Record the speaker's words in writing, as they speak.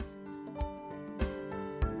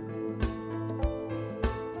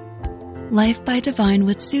Life by Divine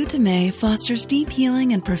with Sue Dumais fosters deep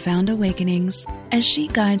healing and profound awakenings as she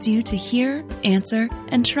guides you to hear, answer,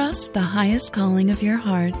 and trust the highest calling of your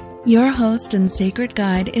heart. Your host and sacred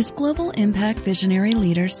guide is global impact visionary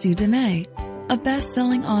leader Sue Dumais, a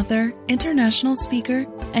best-selling author, international speaker,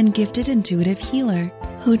 and gifted intuitive healer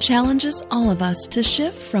who challenges all of us to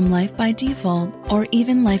shift from life by default or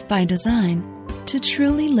even life by design to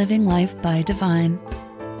truly living life by divine.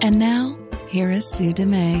 And now, here is Sue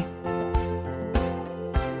Dumais.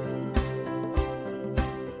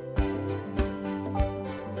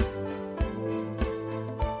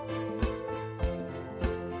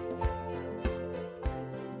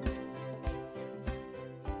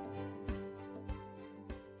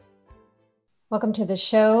 Welcome to the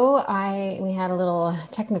show. We had a little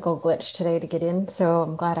technical glitch today to get in, so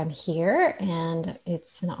I'm glad I'm here, and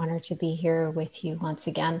it's an honor to be here with you once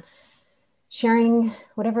again, sharing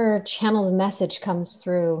whatever channeled message comes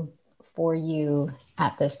through for you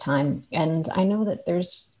at this time. And I know that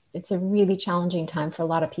it's a really challenging time for a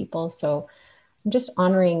lot of people, so I'm just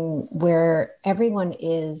honoring where everyone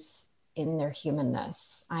is in their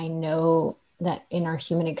humanness. I know that in our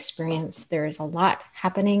human experience, there's a lot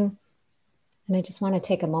happening. And I just want to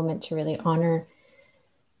take a moment to really honor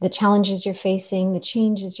the challenges you're facing, the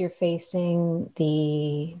changes you're facing,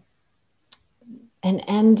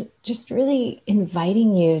 and just really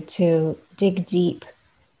inviting you to dig deep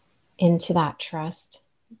into that trust,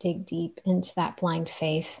 dig deep into that blind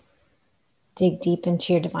faith, dig deep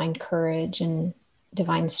into your divine courage and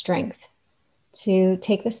divine strength to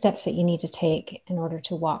take the steps that you need to take in order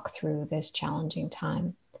to walk through this challenging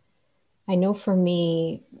time. I know for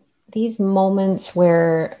me, these moments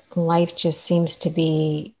where life just seems to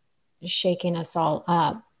be shaking us all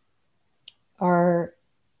up are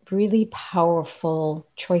really powerful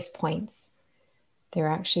choice points. They're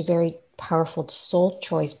actually very powerful soul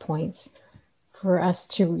choice points for us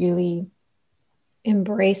to really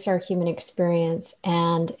embrace our human experience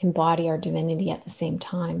and embody our divinity at the same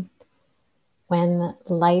time. When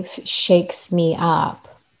life shakes me up,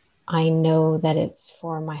 I know that it's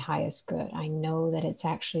for my highest good. I know that it's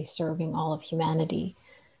actually serving all of humanity.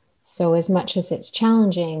 So as much as it's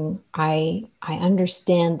challenging, I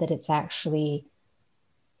understand that it's actually,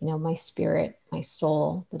 my spirit, my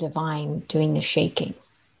soul, the divine doing the shaking.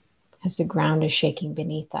 As the ground is shaking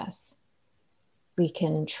beneath us, we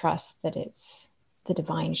can trust that it's the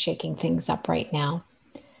divine shaking things up right now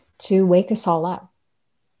to wake us all up.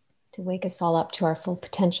 To wake us all up to our full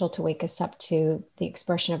potential, to wake us up to the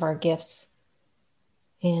expression of our gifts,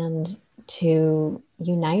 and to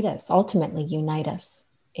ultimately unite us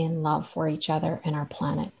in love for each other and our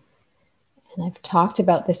planet. And I've talked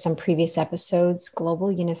about this on previous episodes. Global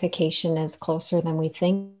unification is closer than we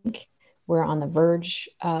think. We're on the verge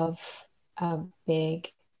of a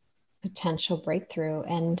big potential breakthrough,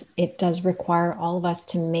 and it does require all of us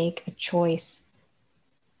to make a choice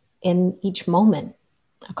in each moment,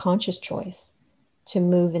 a conscious choice to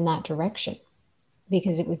move in that direction,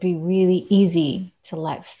 because it would be really easy to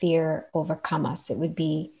let fear overcome us. It would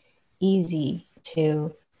be easy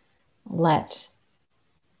to let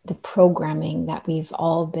the programming that we've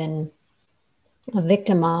all been a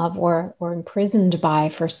victim of or imprisoned by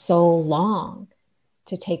for so long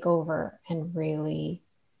to take over and really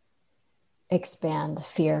expand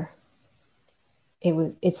fear.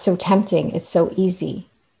 It's so tempting. It's so easy.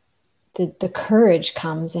 The courage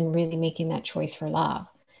comes in really making that choice for love.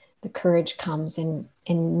 The courage comes in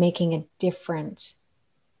making a different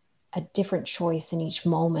choice in each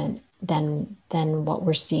moment than what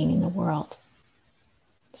we're seeing in the world.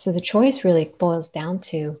 So the choice really boils down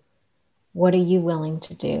to, what are you willing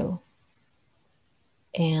to do?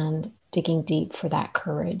 And digging deep for that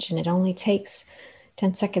courage. And it only takes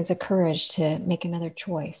 10 seconds of courage to make another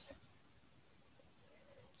choice.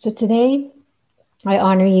 So today, I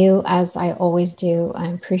honor you as I always do. I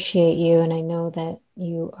appreciate you, and I know that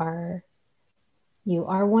you are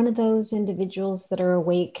one of those individuals that are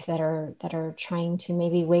awake, that are trying to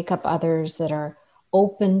maybe wake up others, that are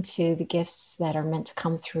open to the gifts that are meant to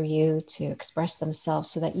come through you to express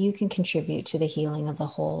themselves so that you can contribute to the healing of the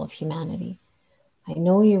whole of humanity. I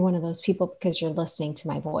know you're one of those people because you're listening to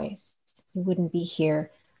my voice. You wouldn't be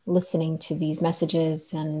here listening to these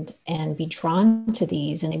messages and be drawn to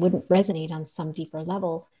these, and they wouldn't resonate on some deeper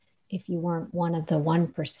level if you weren't one of the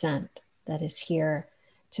 1% that is here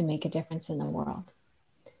to make a difference in the world,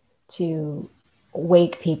 to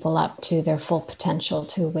wake people up to their full potential,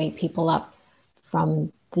 to wake people up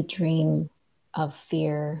from the dream of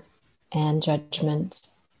fear and judgment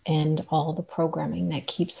and all the programming that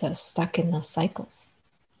keeps us stuck in those cycles.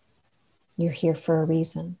 You're here for a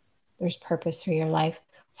reason. There's purpose for your life.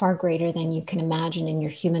 far greater than you can imagine in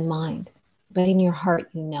your human mind. But in your heart,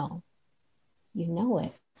 you know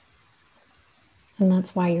it. And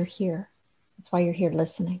that's why you're here. That's why you're here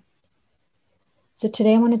listening. So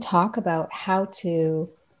today I want to talk about how to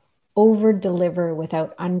over deliver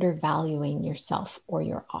without undervaluing yourself or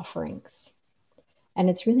your offerings. And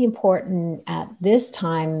it's really important at this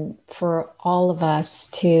time for all of us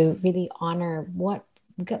to really honor what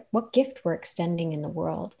gift we're extending in the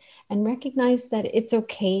world and recognize that it's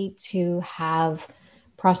okay to have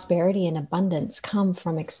prosperity and abundance come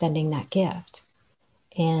from extending that gift.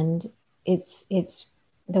 And it's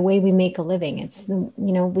the way we make a living. It's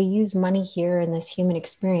we use money here in this human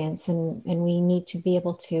experience, and we need to be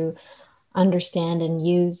able to understand and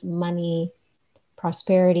use money,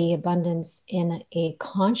 prosperity, abundance in a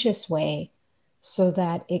conscious way so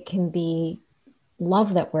that it can be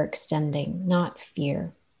love that we're extending, not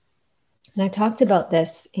fear. And I talked about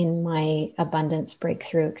this in my Abundance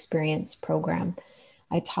Breakthrough Experience program.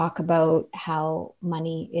 I talk about how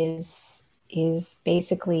money is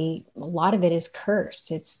basically, a lot of it is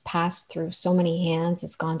cursed. It's passed through so many hands.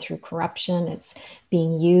 It's gone through corruption. It's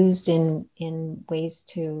being used in ways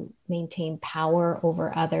to maintain power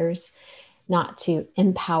over others, not to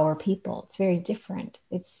empower people. It's very different.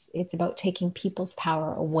 It's about taking people's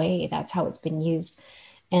power away. That's how it's been used.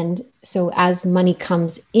 And so as money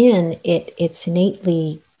comes in, it's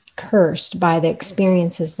innately cursed by the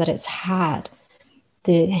experiences that it's had,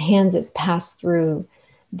 the hands it's passed through,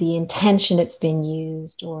 the intention it's been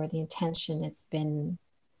used, or the intention it's been,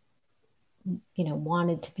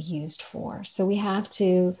 wanted to be used for. So we have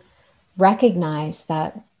to recognize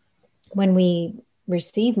that when we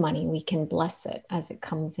receive money, we can bless it as it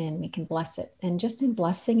comes in. We can bless it. And just in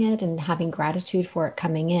blessing it and having gratitude for it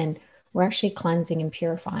coming in, we're actually cleansing and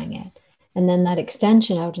purifying it. And then that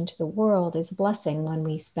extension out into the world is a blessing when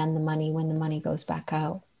we spend the money, when the money goes back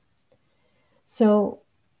out. So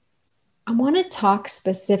I want to talk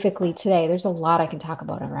specifically today. There's a lot I can talk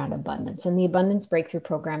about around abundance, and the Abundance Breakthrough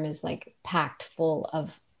program is like packed full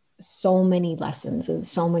of so many lessons and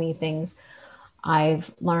so many things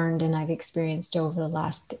I've learned and I've experienced over the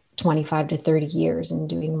last 25 to 30 years in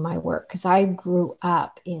doing my work, because I grew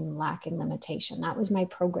up in lack and limitation. That was my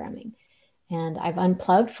programming, and I've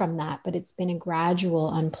unplugged from that, but it's been a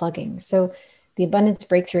gradual unplugging. So the Abundance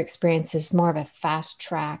Breakthrough Experience is more of a fast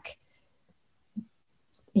track.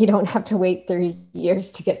 You don't have to wait 30 years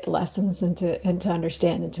to get the lessons and to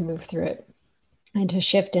understand and to move through it and to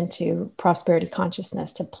shift into prosperity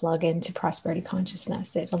consciousness, to plug into prosperity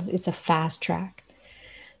consciousness. It's a fast track.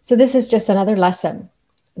 So this is just another lesson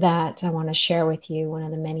that I want to share with you, one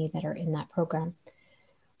of the many that are in that program.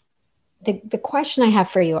 The question I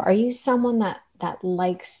have for you, are you someone that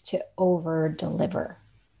likes to over deliver?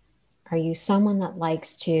 Are you someone that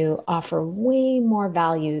likes to offer way more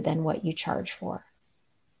value than what you charge for?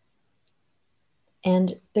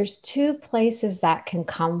 And there's two places that can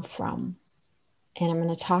come from. And I'm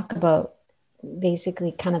going to talk about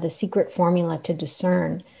basically kind of the secret formula to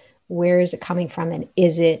discern where is it coming from, and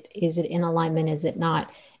is it in alignment, is it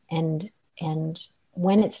not? And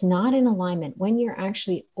when it's not in alignment, when you're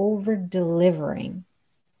actually over delivering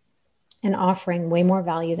and offering way more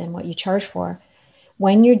value than what you charge for,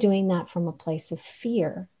 when you're doing that from a place of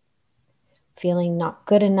fear, feeling not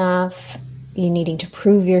good enough, you needing to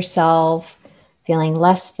prove yourself, feeling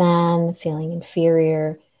less than, feeling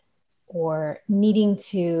inferior, or needing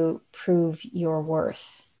to prove your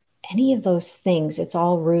worth. Any of those things, it's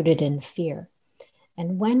all rooted in fear.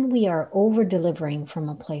 And when we are over delivering from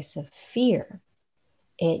a place of fear,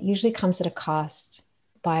 it usually comes at a cost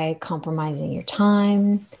by compromising your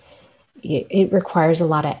time. It requires a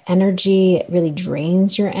lot of energy. It really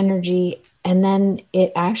drains your energy. And then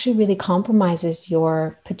it actually really compromises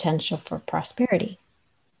your potential for prosperity.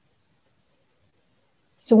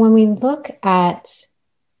 So when we look at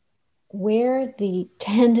where the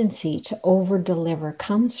tendency to over-deliver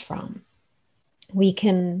comes from, we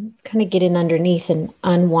can kind of get in underneath and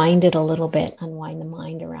unwind it a little bit, unwind the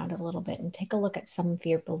mind around it a little bit, and take a look at some of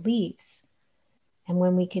your beliefs. And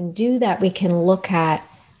when we can do that, we can look at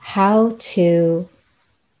how to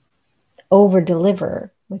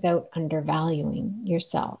over-deliver without undervaluing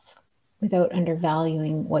yourself, without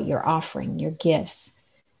undervaluing what you're offering, your gifts,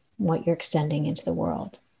 what you're extending into the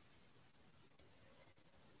world.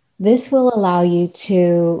 This will allow you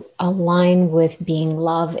to align with being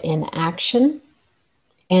love in action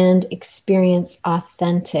and experience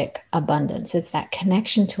authentic abundance. It's that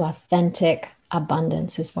connection to authentic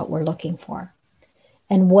abundance is what we're looking for.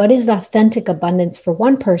 And what is authentic abundance for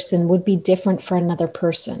one person would be different for another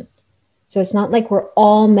person. So it's not like we're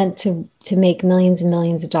all meant to make millions and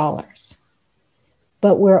millions of dollars.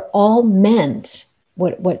 but we're all meant,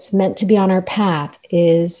 what's meant to be on our path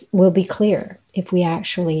will be clear if we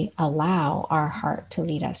actually allow our heart to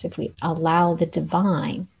lead us, if we allow the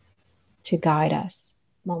divine to guide us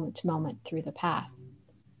moment to moment through the path.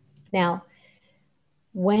 Now,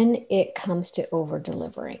 when it comes to over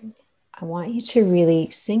delivering, I want you to really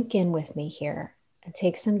sink in with me here and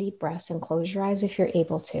take some deep breaths and close your eyes if you're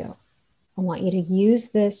able to. I want you to use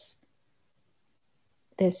this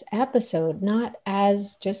episode not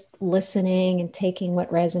as just listening and taking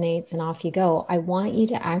what resonates and off you go. I want you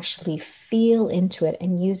to actually feel into it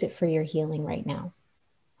and use it for your healing right now.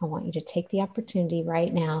 I want you to take the opportunity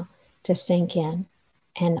right now to sink in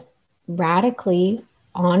and radically,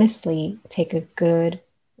 honestly, take a good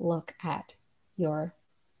look at your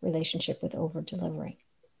relationship with over-delivering.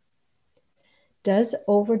 Does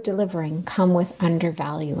over-delivering come with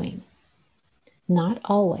undervaluing? Not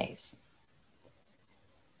always.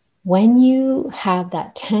 When you have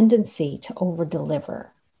that tendency to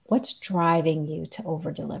over-deliver, what's driving you to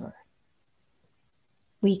over-deliver?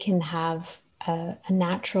 We can have a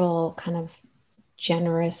natural kind of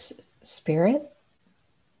generous spirit.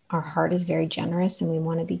 Our heart is very generous and we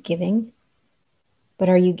want to be giving. But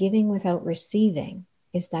are you giving without receiving?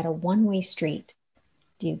 Is that a one-way street?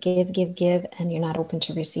 Do you give, and you're not open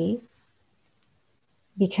to receive?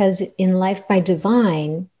 Because in Life by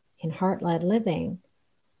Divine, in heart-led living,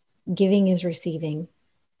 giving is receiving,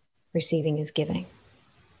 receiving is giving.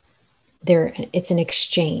 It's an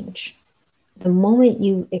exchange. The moment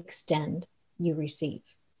you extend, you receive,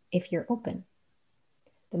 if you're open.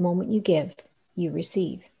 The moment you give, you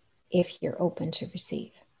receive, if you're open to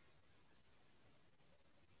receive.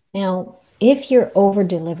 Now, if you're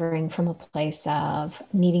over-delivering from a place of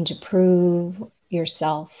needing to prove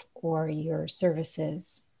yourself or your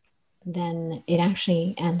services, then it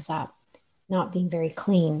actually ends up not being very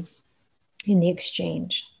clean in the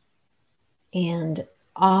exchange. And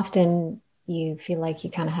often you feel like you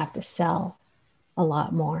kind of have to sell a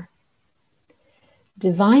lot more.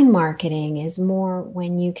 Divine marketing is more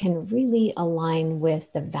when you can really align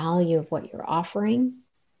with the value of what you're offering,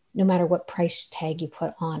 no matter what price tag you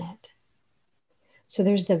put on it. So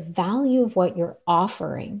there's the value of what you're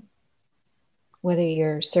offering, whether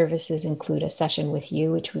your services include a session with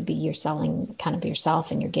you, which would be you're selling kind of yourself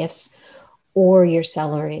and your gifts, or you're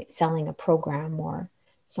selling a program or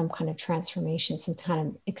some kind of transformation, some kind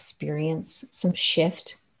of experience, some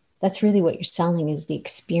shift. That's really what you're selling, is the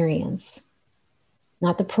experience,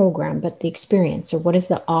 not the program, but the experience. Or what is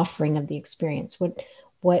the offering of the experience?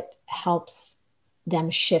 What helps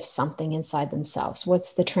them shift something inside themselves?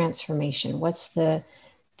 What's the transformation? What's the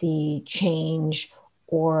change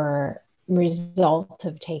or result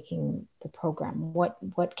of taking the program?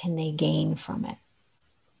 What can they gain from it?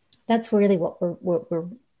 That's really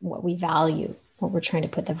what we value, what we're trying to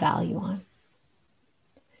put the value on.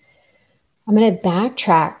 I'm going to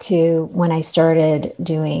backtrack to when I started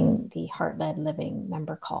doing the Heart-Led Living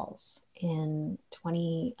member calls in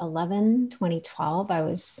 2011, 2012. I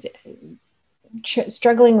was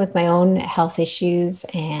struggling with my own health issues.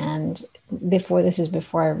 And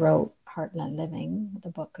before I wrote Heart-Led Living, the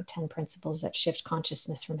book of 10 principles that shift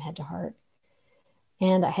consciousness from head to heart.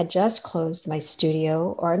 And I had just closed my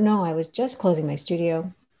studio, I was just closing my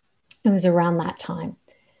studio. It was around that time.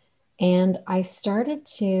 And I started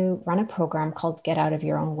to run a program called Get Out of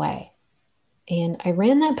Your Own Way. And I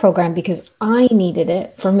ran that program because I needed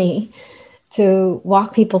it for me to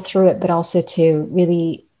walk people through it, but also to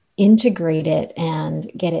really integrate it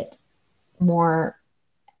and get it more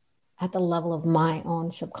at the level of my own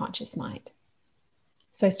subconscious mind.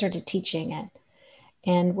 So I started teaching it.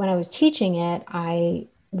 And when I was teaching it, I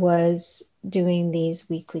was doing these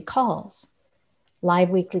weekly calls, live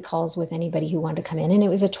weekly calls with anybody who wanted to come in. And it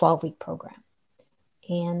was a 12-week program.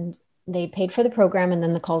 And they paid for the program, and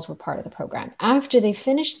then the calls were part of the program. After they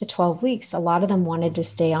finished the 12 weeks, a lot of them wanted to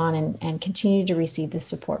stay on and continue to receive the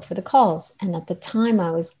support for the calls. And at the time, I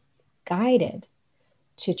was guided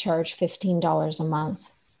to charge $15 a month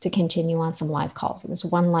to continue on some live calls. It was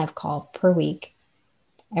one live call per week,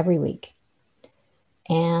 every week.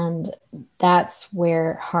 And that's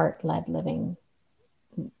where Heart-Led Living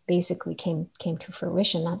basically came to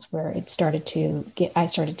fruition. That's where I started to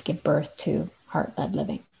give birth to Heart-Led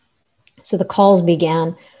Living. So the calls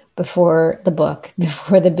began before the book,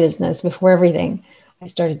 before the business, before everything. I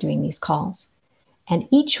started doing these calls. And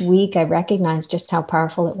each week I recognized just how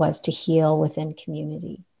powerful it was to heal within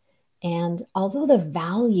community. And although the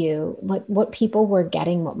value, what people were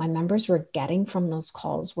getting, what my members were getting from those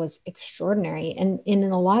calls was extraordinary, and in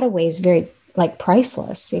a lot of ways very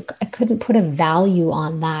priceless. I couldn't put a value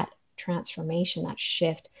on that transformation, that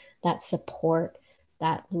shift, that support,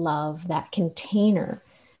 that love, that container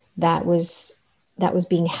that was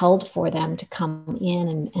being held for them to come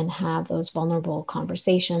in and have those vulnerable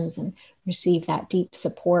conversations and receive that deep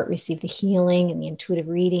support, receive the healing and the intuitive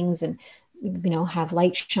readings, and have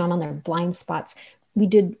light shone on their blind spots. We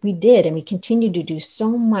did, and we continue to do so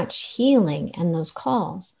much healing in those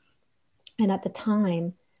calls. And at the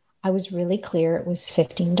time, I was really clear it was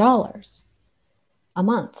 $15 a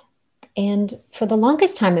month. And for the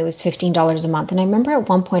longest time, it was $15 a month. And I remember at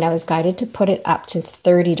one point I was guided to put it up to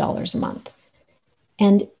 $30 a month.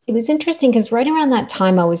 And it was interesting because right around that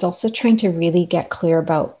time, I was also trying to really get clear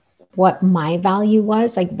about what my value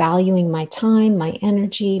was, like valuing my time, my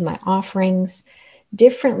energy, my offerings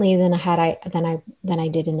differently than I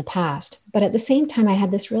did in the past. But at the same time, I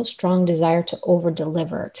had this real strong desire to over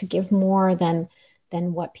deliver, to give more than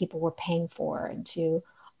what people were paying for, and to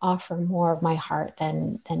offer more of my heart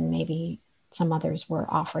than maybe some others were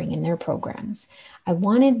offering in their programs. I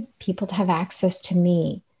wanted people to have access to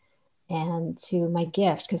me and to my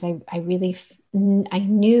gift, because I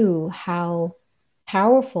knew how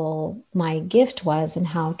powerful my gift was and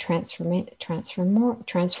how transformative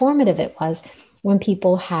it was when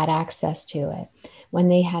people had access to it, when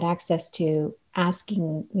they had access to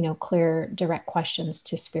asking, clear, direct questions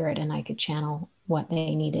to spirit, and I could channel what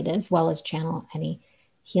they needed, as well as channel any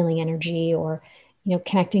healing energy, or,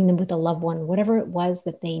 connecting them with a loved one, whatever it was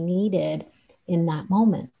that they needed in that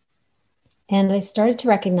moment. And I started to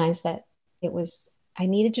recognize that I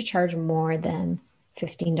needed to charge more than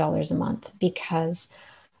 $15 a month, because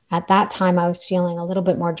at that time I was feeling a little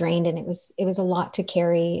bit more drained, and it was a lot to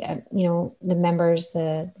carry, the members,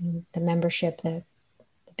 the membership, the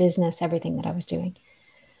business, everything that I was doing.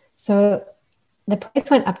 So the price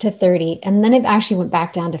went up to 30, and then it actually went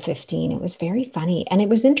back down to 15. It was very funny. And it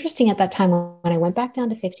was interesting at that time when I went back down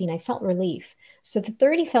to 15, I felt relief. So the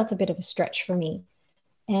 30 felt a bit of a stretch for me.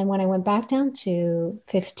 And when I went back down to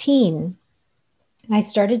 15, I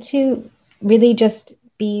started to really just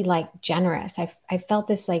be like generous. I felt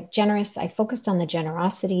this like generous. I focused on the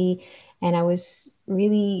generosity, and I was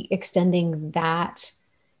really extending that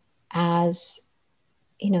as,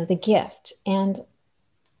 the gift. And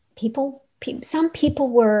some people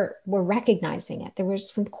were recognizing it. There were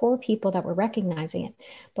some core people that were recognizing it.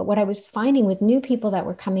 But what I was finding with new people that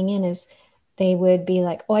were coming in is they would be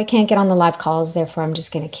like, oh, I can't get on the live calls, therefore I'm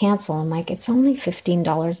just going to cancel. I'm like, it's only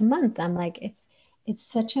 $15 a month. I'm like, it's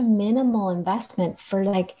such a minimal investment for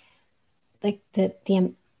like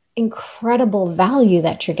the incredible value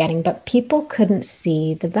that you're getting. But people couldn't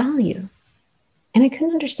see the value. And I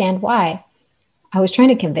couldn't understand why. I was trying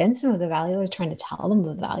to convince them of the value. I was trying to tell them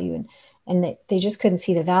the value, and they just couldn't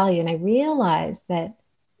see the value. And I realized that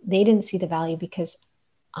they didn't see the value because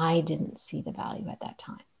I didn't see the value at that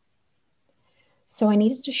time. So I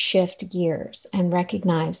needed to shift gears and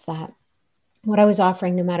recognize that what I was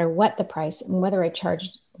offering, no matter what the price, and whether I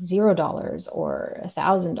charged $0 or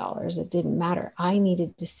 $1,000, it didn't matter. I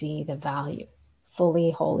needed to see the value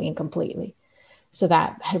fully, wholly, and completely. So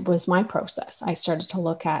that was my process. I started to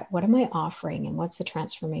look at, what am I offering, and what's the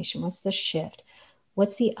transformation? What's the shift?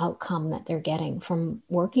 What's the outcome that they're getting from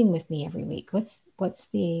working with me every week? What's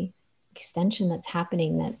the extension that's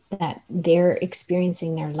happening that they're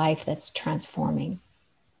experiencing their life that's transforming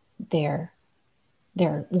their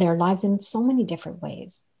lives in so many different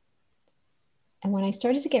ways? And when I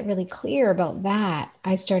started to get really clear about that,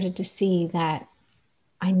 I started to see that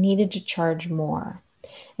I needed to charge more.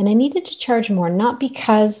 And I needed to charge more, not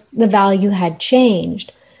because the value had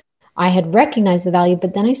changed. I had recognized the value,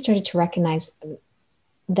 but then I started to recognize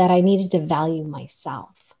that I needed to value myself,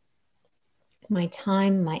 my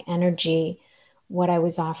time, my energy, what I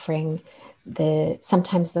was offering.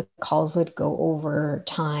 Sometimes the calls would go over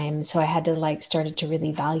time. So I had to started to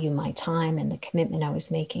really value my time and the commitment I was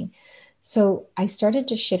making. So I started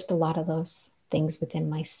to shift a lot of those things within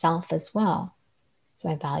myself as well. So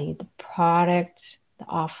I valued the product, the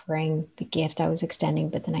offering, the gift I was extending,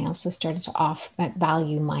 but then I also started to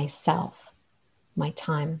value myself, my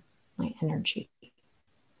time, my energy.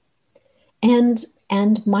 And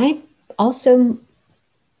my also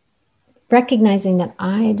recognizing that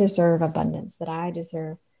I deserve abundance, that I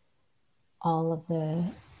deserve all of the,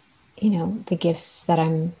 the gifts that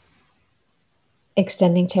I'm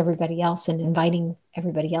extending to everybody else and inviting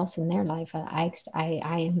everybody else in their life. I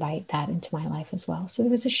invite that into my life as well. So there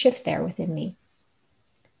was a shift there within me.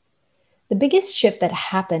 The biggest shift that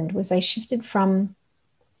happened was I shifted from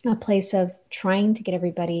a place of trying to get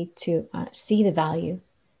everybody to see the value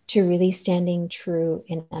to really standing true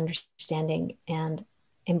in understanding and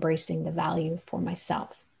embracing the value for myself.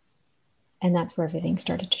 And that's where everything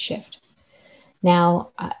started to shift. Now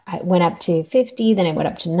I went up to 50, then I went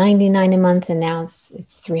up to 99 a month, and now it's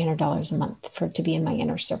 $300 a month for to be in my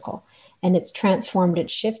inner circle. And it's transformed,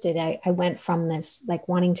 it's shifted. I went from this like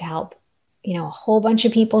wanting to help, a whole bunch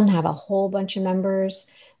of people and have a whole bunch of members,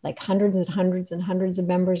 like hundreds and hundreds and hundreds of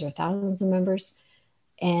members or thousands of members,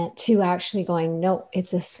 and to actually going, no,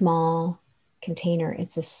 it's a small container.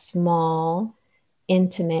 It's a small,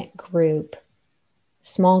 intimate group,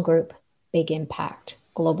 small group, big impact,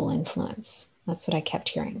 global influence. That's what I kept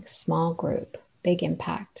hearing. Small group, big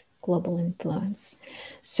impact, global influence.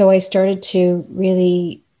 So I started to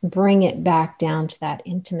really bring it back down to that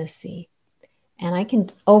intimacy. And I can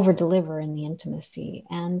over deliver in the intimacy,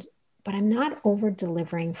 but I'm not over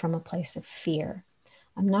delivering from a place of fear.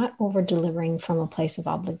 I'm not over delivering from a place of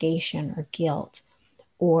obligation or guilt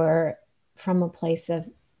or from a place of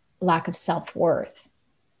lack of self-worth.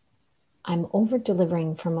 I'm over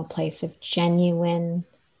delivering from a place of genuine,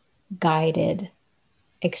 guided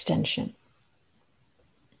extension.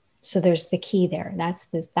 So there's the key there. That's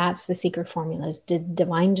the secret formula, is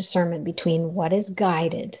divine discernment between what is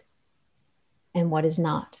guided and what is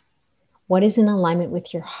not. What is in alignment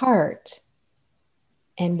with your heart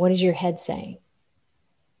and what is your head saying?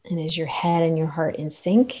 And is your head and your heart in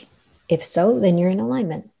sync? If so, then you're in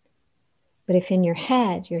alignment. But if in your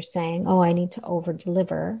head you're saying, oh, I need to over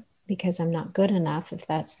deliver because I'm not good enough, if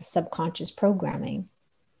that's the subconscious programming,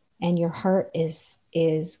 and your heart is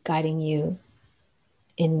guiding you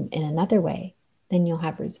in another way, then you'll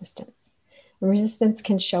have resistance. And resistance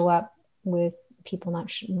can show up with people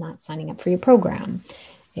not signing up for your program.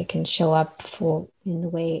 It can show up in the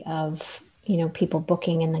way of people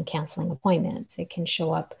booking and then canceling appointments. It can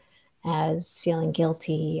show up as feeling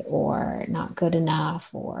guilty or not good enough,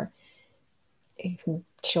 or it can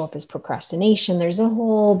show up as procrastination. There's a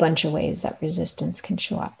whole bunch of ways that resistance can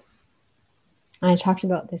show up. I talked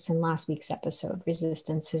about this in last week's episode.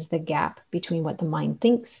 Resistance is the gap between what the mind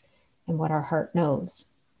thinks and what our heart knows.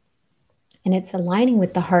 And it's aligning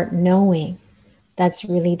with the heart knowing. That's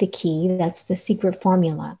really the key. That's the secret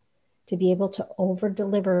formula to be able to over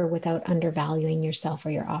deliver without undervaluing yourself or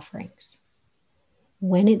your offerings.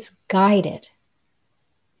 When it's guided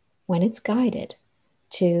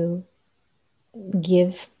to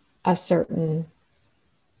give a certain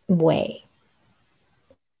way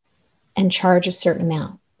and charge a certain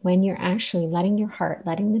amount, when you're actually letting your heart,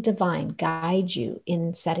 letting the divine guide you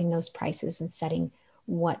in setting those prices and setting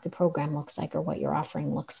what the program looks like or what your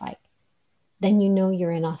offering looks like, then you know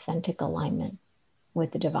you're in authentic alignment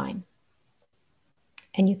with the divine.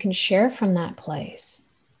 And you can share from that place,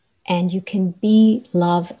 and you can be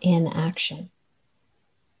love in action.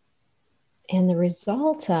 And the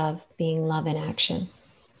result of being love in action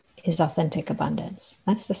is authentic abundance.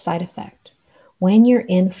 That's the side effect. When you're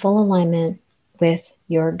in full alignment with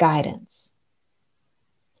your guidance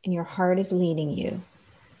and your heart is leading you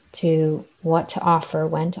to what to offer,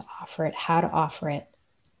 when to offer it, how to offer it,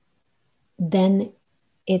 then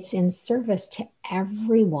it's in service to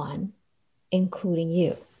everyone, including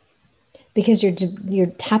you, because you're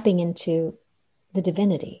tapping into the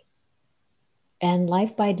divinity. And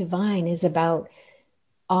Life by Divine is about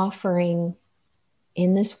offering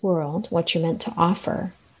in this world what you're meant to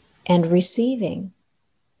offer and receiving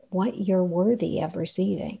what you're worthy of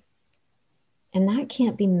receiving. And that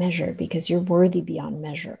can't be measured because you're worthy beyond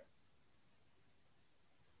measure.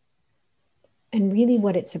 And really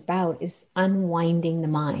what it's about is unwinding the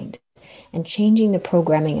mind and changing the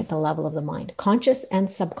programming at the level of the mind, conscious and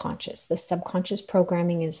subconscious. The subconscious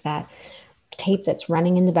programming is that tape that's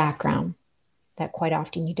running in the background that quite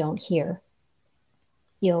often you don't hear.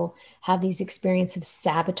 You'll have these experiences of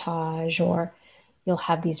sabotage, or you'll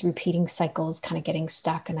have these repeating cycles kind of getting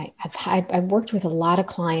stuck. And I've worked with a lot of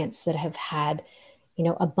clients that have had,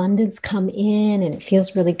 abundance come in and it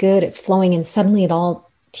feels really good. It's flowing, and suddenly it all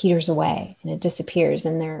teeters away and it disappears,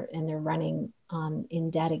 and they're running in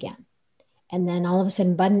debt again. And then all of a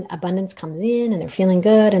sudden abundance comes in and they're feeling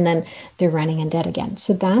good, and then they're running in debt again.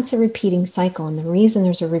 So that's a repeating cycle. And the reason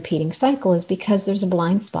there's a repeating cycle is because there's a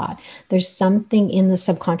blind spot. There's something in the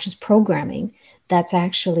subconscious programming that's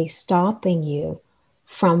actually stopping you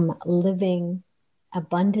from living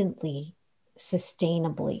abundantly,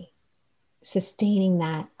 sustainably, sustaining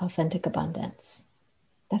that authentic abundance.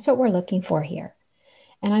 That's what we're looking for here.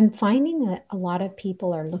 And I'm finding that a lot of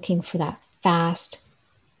people are looking for that fast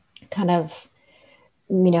kind of,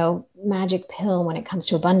 magic pill when it comes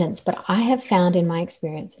to abundance. But I have found in my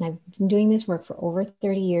experience, and I've been doing this work for over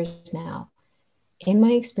 30 years now, in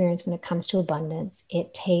my experience, when it comes to abundance,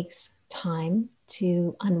 it takes time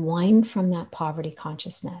to unwind from that poverty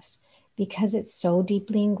consciousness because it's so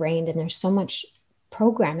deeply ingrained and there's so much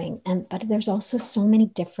programming. But there's also so many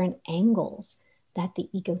different angles that the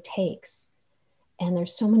ego takes. And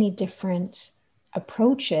there's so many different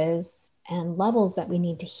approaches and levels that we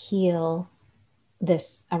need to heal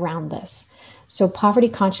this around this. So poverty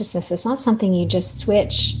consciousness is not something you just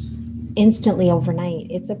switch instantly overnight.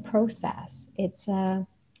 It's a process. It's a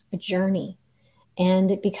journey.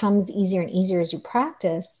 And it becomes easier and easier as you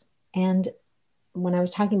practice. And when I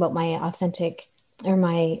was talking about my authentic or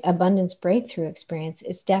my abundance breakthrough experience,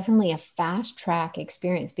 it's definitely a fast track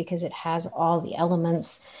experience because it has all the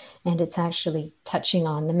elements and it's actually touching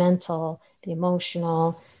on the mental, the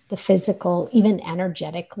emotional, the physical, even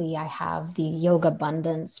energetically. I have the yoga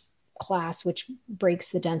abundance class, which breaks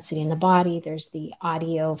the density in the body. There's the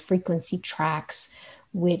audio frequency tracks,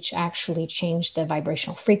 which actually change the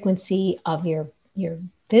vibrational frequency of your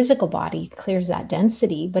physical body, clears that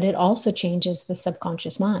density, but it also changes the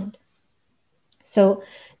subconscious mind. So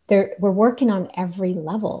we're working on every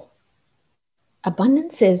level.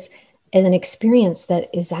 Abundance is an experience that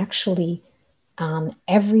is actually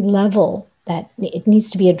every level, that it needs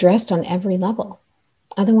to be addressed on every level.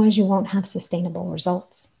 Otherwise, you won't have sustainable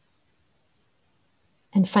results.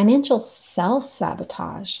 And financial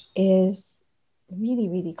self-sabotage is really,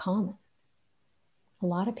 really common. A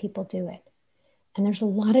lot of people do it. And there's a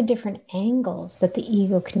lot of different angles that the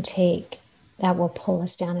ego can take that will pull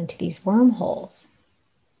us down into these wormholes.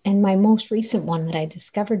 And my most recent one that I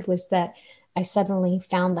discovered was that I suddenly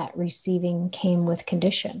found that receiving came with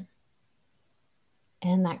condition.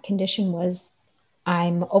 And that condition was,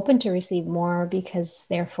 I'm open to receive more because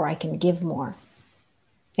therefore I can give more.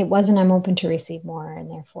 It wasn't I'm open to receive more and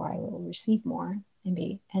therefore I will receive more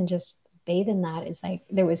and just bathe in that. It's like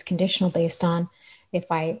there was conditional based on, if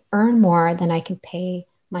I earn more, then I can pay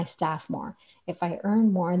my staff more. If I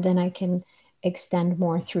earn more, then I can extend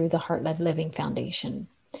more through the Heart-Led Living Foundation.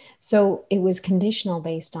 So it was conditional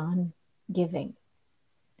based on giving.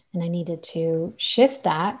 And I needed to shift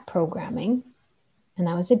that programming. And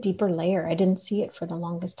that was a deeper layer. I didn't see it for the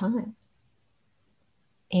longest time.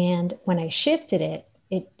 And when I shifted it,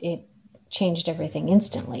 it changed everything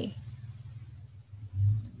instantly.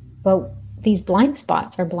 But these blind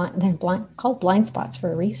spots are called blind spots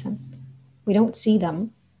for a reason. We don't see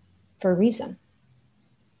them for a reason.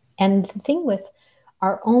 And the thing with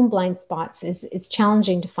our own blind spots is it's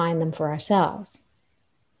challenging to find them for ourselves.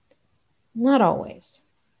 Not always.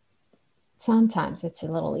 Sometimes it's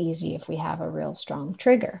a little easy if we have a real strong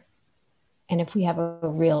trigger. And if we have a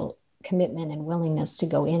real commitment and willingness to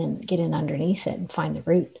go in and get in underneath it and find the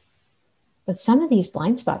root. But some of these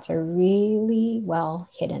blind spots are really well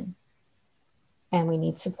hidden. And we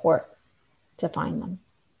need support to find them.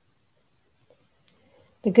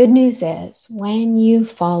 The good news is when you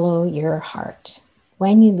follow your heart,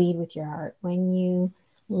 when you lead with your heart, when you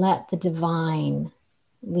let the divine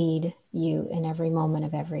lead you in every moment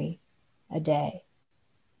of a day,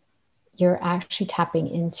 you're actually tapping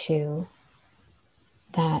into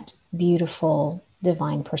that beautiful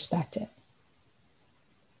divine perspective.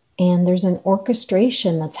 And there's an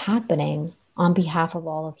orchestration that's happening on behalf of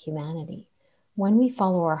all of humanity. When we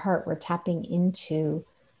follow our heart, we're tapping into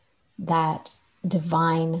that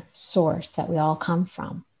divine source that we all come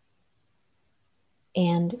from.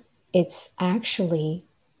 And it's actually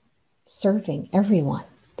serving everyone.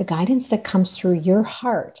 The guidance that comes through your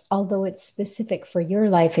heart, although it's specific for your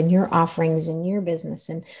life and your offerings and your business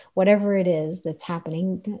and whatever it is that's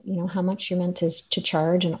happening, you know, how much you're meant to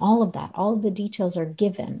charge and all of that, all of the details are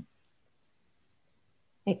given.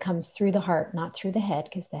 It comes through the heart, not through the head,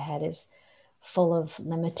 because the head is full of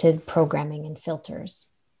limited programming and filters.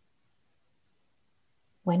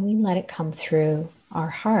 When we let it come through our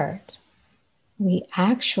heart, we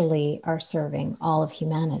actually are serving all of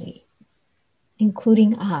humanity,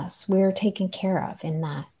 including us. We're taken care of in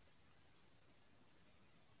that.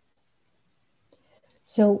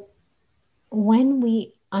 So when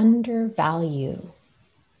we undervalue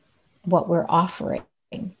what we're offering,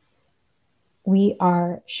 we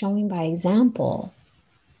are showing by example,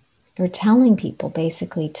 or telling people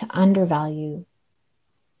basically to undervalue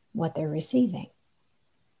what they're receiving.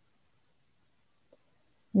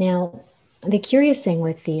 Now, the curious thing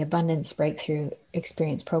with the Abundance Breakthrough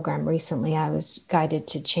Experience program recently, I was guided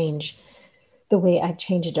to change the way I've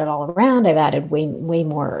changed it all around. I've added way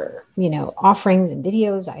more, offerings and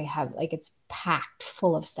videos. I have it's packed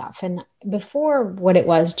full of stuff. And before, what it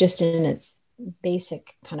was just in its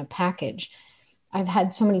basic kind of package, I've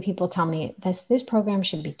had so many people tell me this program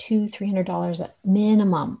should be $200-$300 at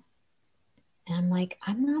minimum. And I'm like,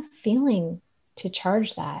 I'm not feeling to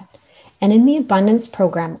charge that. And in the abundance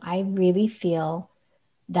program, I really feel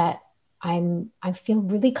that I feel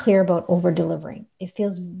really clear about over delivering. It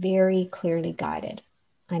feels very clearly guided.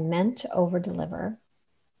 I'm meant to over deliver.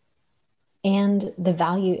 And the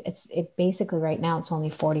value, it basically right now it's only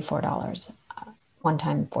 $44, one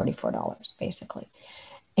time $44 basically.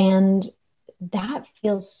 And that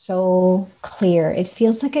feels so clear. It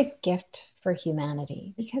feels like a gift for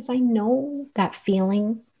humanity, because I know that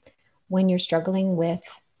feeling when you're struggling with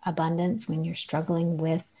abundance, when you're struggling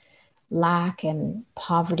with lack and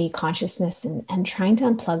poverty consciousness, and trying to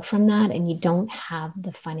unplug from that, and you don't have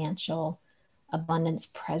the financial abundance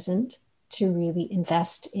present to really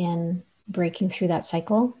invest in breaking through that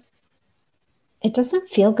cycle. It doesn't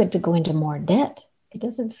feel good to go into more debt. It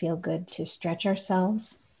doesn't feel good to stretch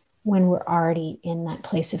ourselves when we're already in that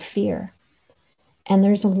place of fear. And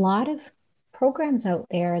there's a lot of programs out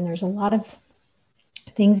there, and there's a lot of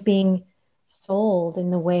things being sold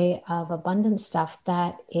in the way of abundance stuff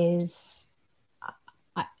that is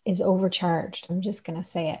overcharged. I'm just going to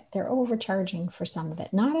say it. They're overcharging for some of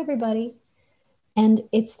it. Not everybody. And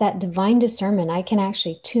it's that divine discernment. I can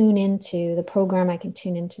actually tune into the program. I can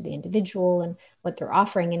tune into the individual and what they're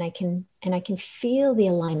offering, and I can feel the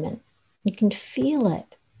alignment. You can feel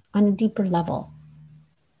it on a deeper level.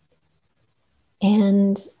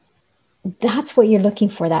 And that's what you're looking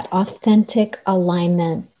for, that authentic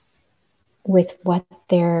alignment with what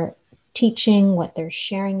they're teaching, what they're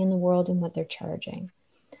sharing in the world, and what they're charging.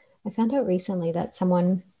 I found out recently that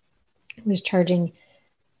someone was charging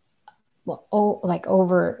like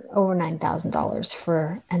over $9,000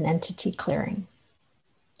 for an entity clearing.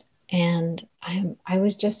 And I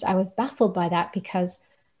was baffled by that, because,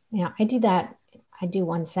 I do that. I do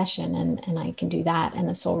one session and I can do that and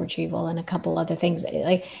a soul retrieval and a couple other things.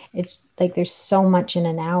 It's like there's so much in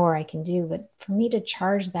an hour I can do, but for me to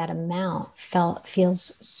charge that amount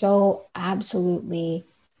feels so absolutely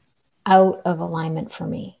out of alignment for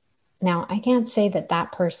me. Now, I can't say that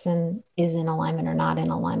that person is in alignment or not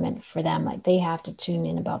in alignment for them. Like, they have to tune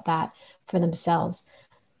in about that for themselves.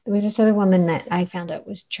 There was this other woman that I found out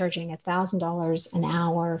was charging $1,000 an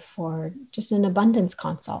hour for just an abundance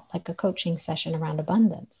consult, like a coaching session around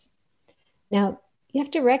abundance. Now, you have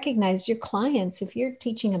to recognize your clients. If you're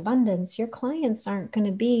teaching abundance, your clients aren't going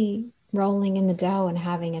to be rolling in the dough and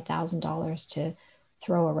having $1,000 to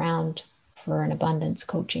throw around for an abundance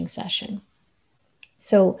coaching session.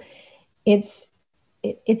 So it's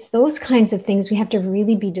those kinds of things we have to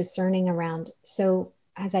really be discerning around. So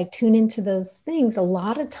as I tune into those things, a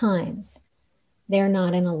lot of times they're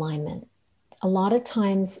not in alignment. A lot of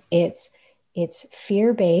times it's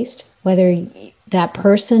fear-based, whether that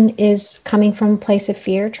person is coming from a place of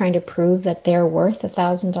fear, trying to prove that they're worth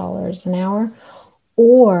 $1,000 an hour,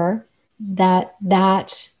 or that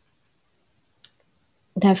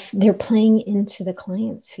they're playing into the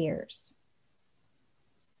client's fears.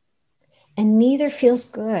 And neither feels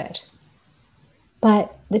good.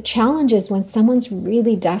 But the challenge is when someone's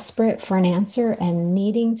really desperate for an answer and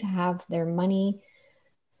needing to have their money,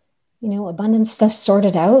 abundance stuff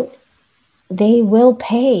sorted out, they will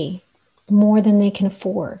pay more than they can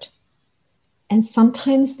afford. And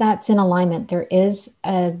sometimes that's in alignment. There is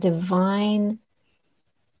a divine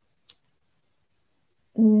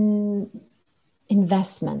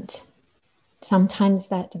investment. Sometimes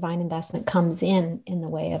that divine investment comes in the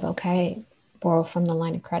way of, okay, borrow from the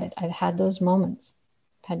line of credit. I've had those moments.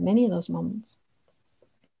 I've had many of those moments.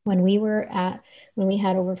 When we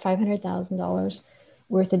had over $500,000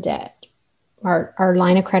 worth of debt, our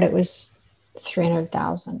line of credit was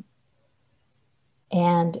 $300,000.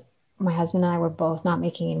 And my husband and I were both not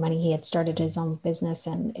making any money. He had started his own business,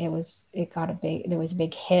 and there was a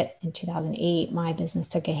big hit in 2008. My business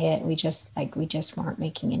took a hit. We just weren't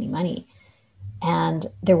making any money. And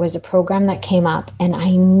there was a program that came up, and I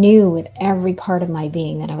knew with every part of my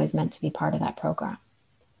being that I was meant to be part of that program.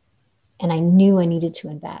 And I knew I needed to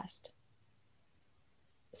invest.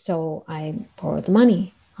 So I borrowed the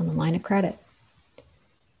money on the line of credit.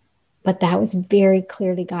 But that was very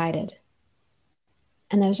clearly guided.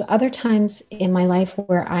 And there's other times in my life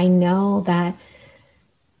where I know that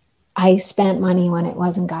I spent money when it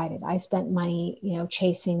wasn't guided. I spent money,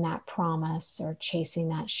 chasing that promise or chasing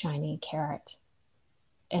that shiny carrot.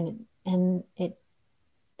 And it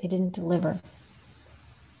didn't deliver.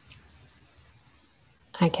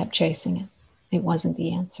 I kept chasing it. It wasn't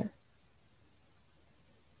the answer.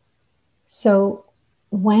 So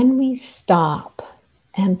when we stop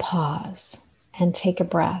and pause and take a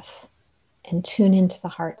breath and tune into the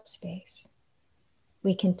heart space,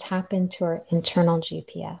 we can tap into our internal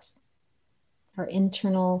GPS, our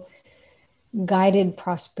internal guided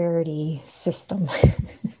prosperity system.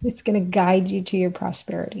 It's going to guide you to your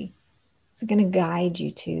prosperity. It's going to guide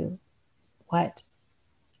you to what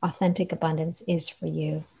authentic abundance is for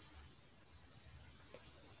you.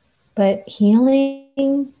 But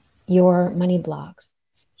healing your money blocks,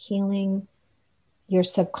 healing your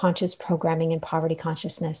subconscious programming and poverty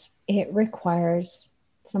consciousness, it requires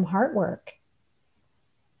some hard work.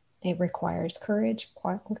 It requires courage,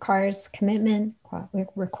 requires commitment,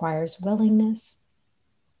 requires willingness.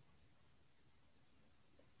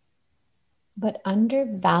 But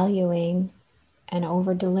undervaluing and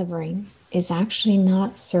over-delivering is actually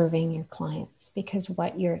not serving your clients, because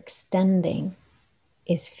what you're extending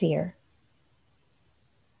is fear.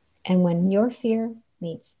 And when your fear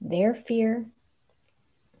meets their fear,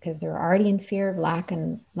 because they're already in fear of lack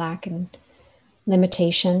and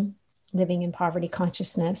limitation, living in poverty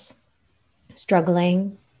consciousness,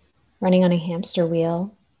 struggling, running on a hamster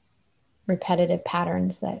wheel, repetitive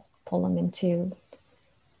patterns that pull them into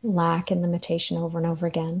lack and limitation over and over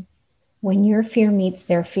again. When your fear meets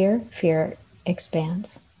their fear, fear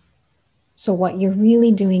expands. So what you're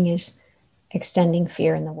really doing is extending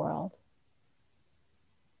fear in the world.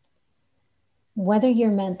 Whether you're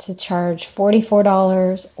meant to charge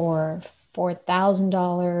 $44 or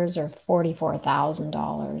 $4,000 or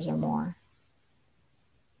 $44,000 or more,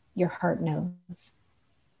 your heart knows.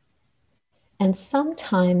 And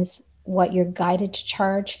sometimes what you're guided to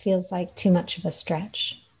charge feels like too much of a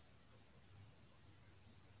stretch.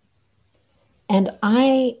 And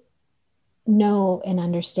I know and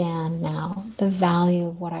understand now the value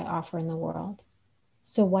of what I offer in the world.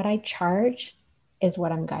 So what I charge is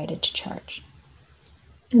what I'm guided to charge.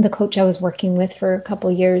 And the coach I was working with for a couple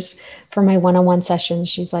of years for my one-on-one sessions,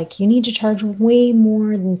 she's like, you need to charge way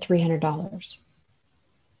more than $300.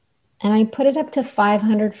 And I put it up to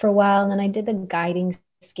 $500 for a while. And then I did the guiding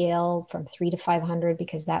scale from $300 to $500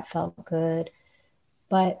 because that felt good.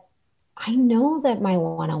 But I know that my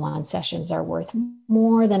one-on-one sessions are worth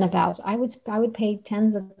more than $1,000. I would pay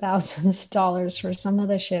tens of thousands of dollars for some of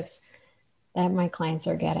the shifts that my clients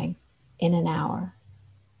are getting in an hour.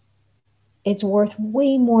 It's worth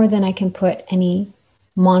way more than I can put any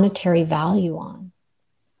monetary value on.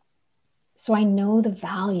 So I know the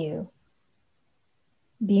value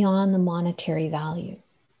beyond the monetary value.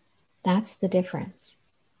 That's the difference.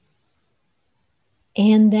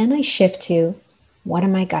 And then I shift to, what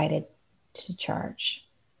am I guided to charge?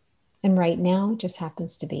 And right now it just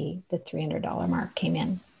happens to be the $300 mark came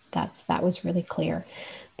in. That was really clear.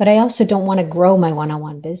 But I also don't want to grow my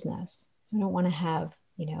one-on-one business. So I don't want to have,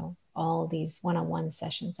 all these one-on-one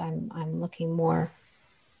sessions. I'm looking more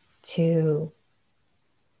to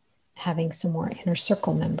having some more inner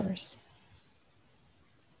circle members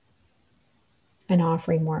and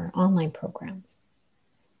offering more online programs,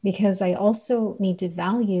 because I also need to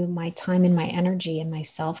value my time and my energy and my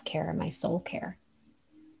self-care and my soul care.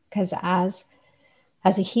 Because as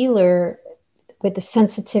a healer, with the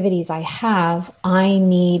sensitivities I have, I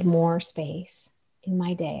need more space in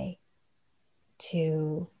my day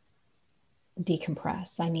to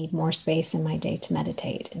decompress. I need more space in my day to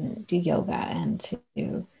meditate and do yoga and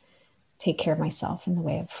to take care of myself in the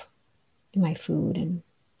way of my food and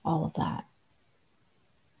all of that.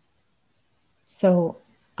 So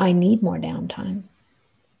I need more downtime.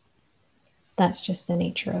 That's just the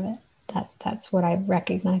nature of it. That's what I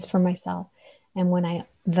recognize for myself. And when I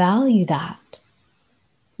value that,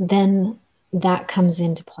 then that comes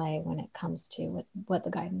into play when it comes to what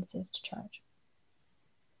the guidance is to charge.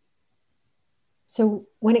 So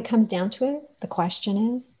when it comes down to it, the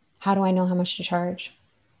question is, how do I know how much to charge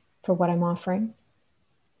for what I'm offering?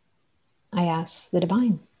 I ask the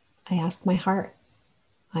divine. I ask my heart.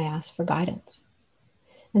 I ask for guidance.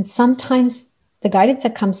 And sometimes the guidance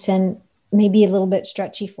that comes in may be a little bit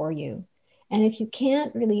stretchy for you. And if you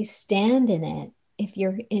can't really stand in it,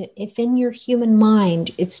 if in your human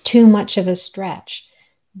mind it's too much of a stretch,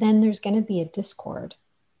 then there's going to be a discord.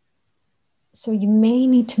 So you may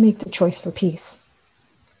need to make the choice for peace.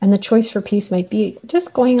 And the choice for peace might be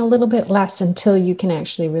just going a little bit less until you can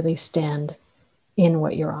actually really stand in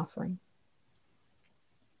what you're offering.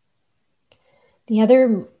 The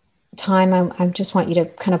other time I just want you to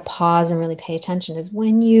kind of pause and really pay attention is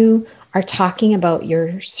when you are talking about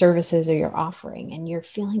your services or your offering and you're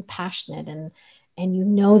feeling passionate and you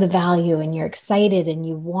know the value and you're excited and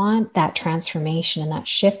you want that transformation and that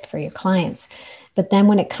shift for your clients. But then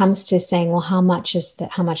when it comes to saying, well, how much is the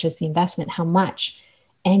investment? How much?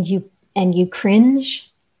 And you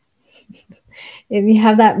cringe. If you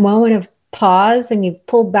have that moment of pause and you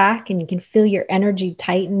pull back and you can feel your energy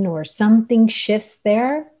tighten or something shifts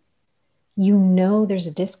there, you know there's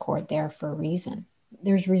a discord there for a reason.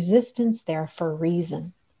 There's resistance there for a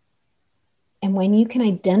reason. And when you can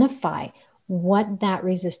identify what that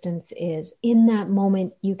resistance is. In that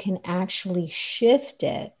moment, you can actually shift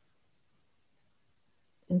it.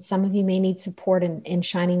 And some of you may need support in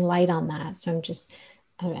shining light on that. So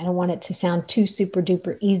I don't want it to sound too super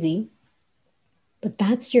duper easy, but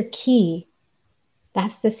that's your key.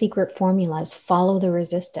 That's the secret formula, is follow the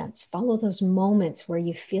resistance. Follow those moments where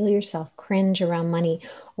you feel yourself cringe around money,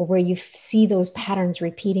 or where you see those patterns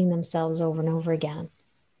repeating themselves over and over again.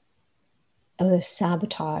 Oh, those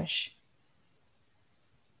sabotage.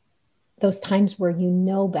 Those times where you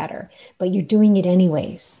know better, but you're doing it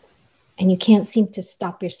anyways, and you can't seem to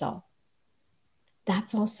stop yourself.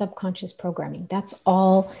 That's all subconscious programming. That's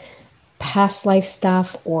all past life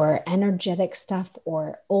stuff, or energetic stuff,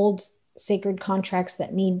 or old sacred contracts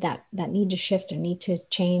that need to shift or need to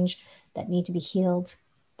change, that need to be healed.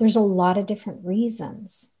 There's a lot of different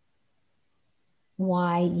reasons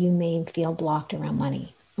why you may feel blocked around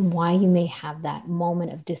money, and why you may have that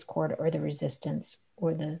moment of discord, or the resistance,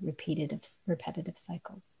 or the repetitive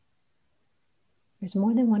cycles. There's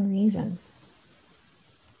more than one reason.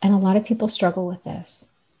 And a lot of people struggle with this.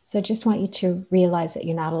 So I just want you to realize that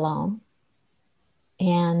you're not alone,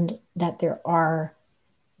 and that there are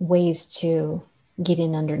ways to get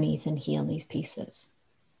in underneath and heal these pieces,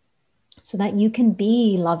 so that you can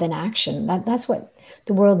be love in action. That's what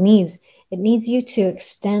the world needs. It needs you to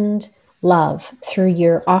extend love through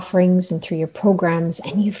your offerings and through your programs,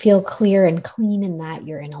 and you feel clear and clean in that.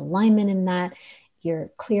 You're in alignment in that. You're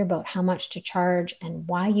clear about how much to charge and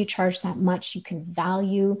why you charge that much. You can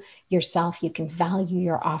value yourself. You can value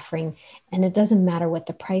your offering. And it doesn't matter what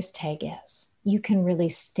the price tag is. You can really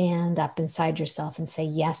stand up inside yourself and say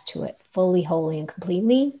yes to it fully, wholly, and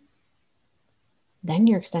completely. Then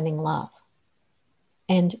you're extending love.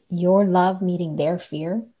 And your love meeting their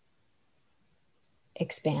fear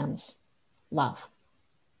expands love.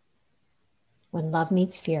 When love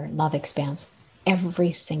meets fear, love expands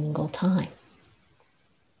every single time.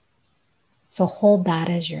 So hold that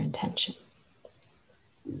as your intention.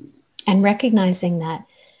 And recognizing that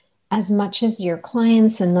as much as your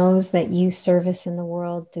clients and those that you service in the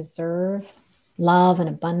world deserve love and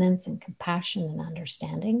abundance and compassion and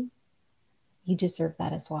understanding, you deserve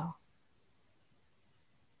that as well.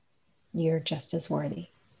 You're just as worthy.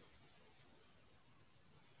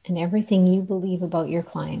 And everything you believe about your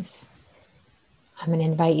clients, I'm going to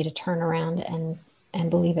invite you to turn around and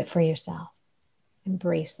believe it for yourself.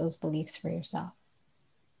 Embrace those beliefs for yourself.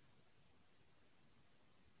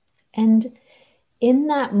 And in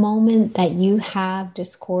that moment that you have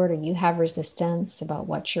discord, or you have resistance about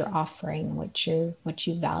what you're offering, what you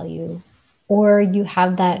value, or you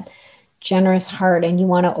have that generous heart and you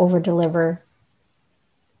want to over deliver,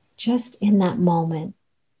 just in that moment,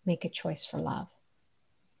 make a choice for love.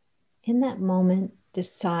 In that moment,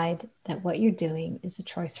 decide that what you're doing is a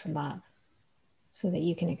choice for love, so that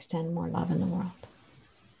you can extend more love in the world.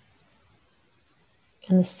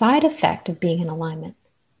 And the side effect of being in alignment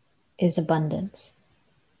is abundance,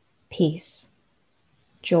 peace,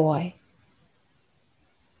 joy,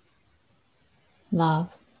 love,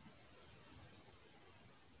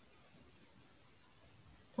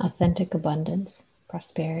 authentic abundance,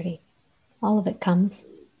 prosperity. All of it comes,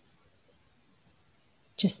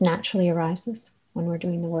 just naturally arises when we're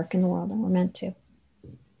doing the work in the world that we're meant to.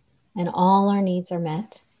 And all our needs are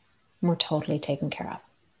met, and we're totally taken care of.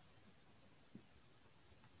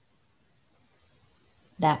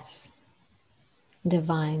 That's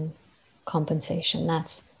divine compensation.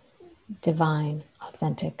 That's divine,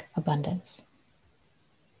 authentic abundance.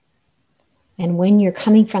 And when you're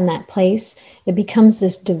coming from that place, it becomes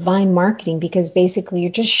this divine marketing, because basically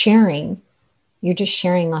you're just sharing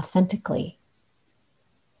authentically.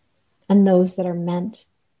 And those that are meant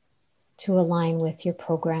to align with your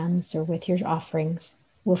programs or with your offerings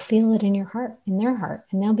will feel it in your heart, in their heart,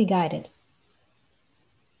 and they'll be guided.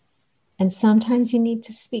 And sometimes you need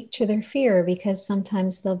to speak to their fear, because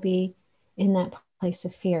sometimes they'll be in that place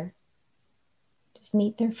of fear. Just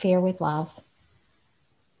meet their fear with love.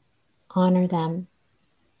 Honor them.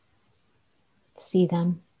 See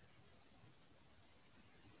them.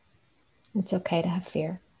 It's okay to have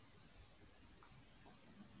fear.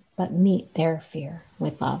 But meet their fear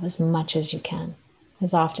with love as much as you can,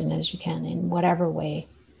 as often as you can, in whatever way,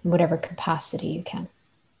 in whatever capacity you can.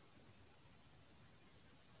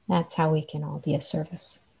 That's how we can all be of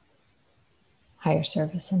service, higher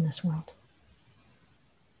service in this world.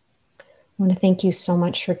 I want to thank you so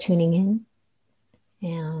much for tuning in.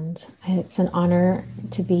 And it's an honor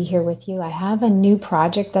to be here with you. I have a new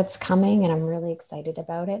project that's coming, and I'm really excited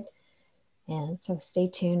about it. And so stay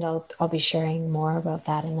tuned. I'll be sharing more about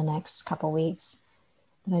that in the next couple weeks.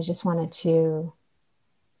 But I just wanted to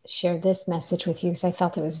share this message with you because I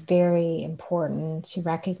felt it was very important to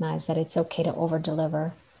recognize that it's okay to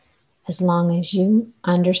over-deliver as long as you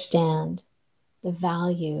understand the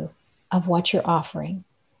value of what you're offering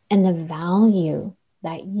and the value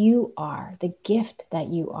that you are, the gift that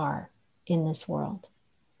you are in this world.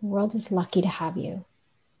 The world is lucky to have you.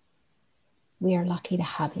 We are lucky to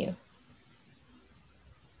have you.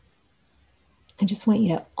 I just want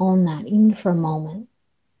you to own that, even for a moment.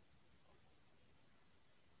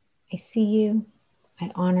 I see you.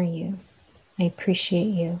 I honor you. I appreciate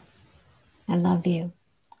you. I love you.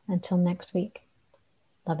 Until next week,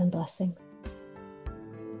 love and blessings.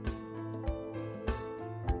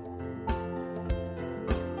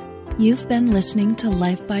 You've been listening to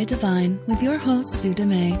Life by Divine with your host, Sue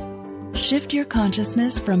Dumais. Shift your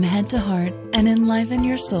consciousness from head to heart and enliven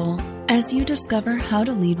your soul as you discover how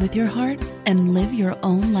to lead with your heart and live your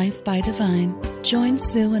own life by divine. Join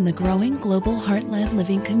Sue in the growing global Heart-Led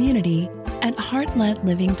Living community at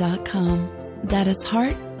heartledliving.com. That is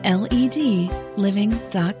heart, L-E-D,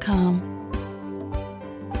 living.com.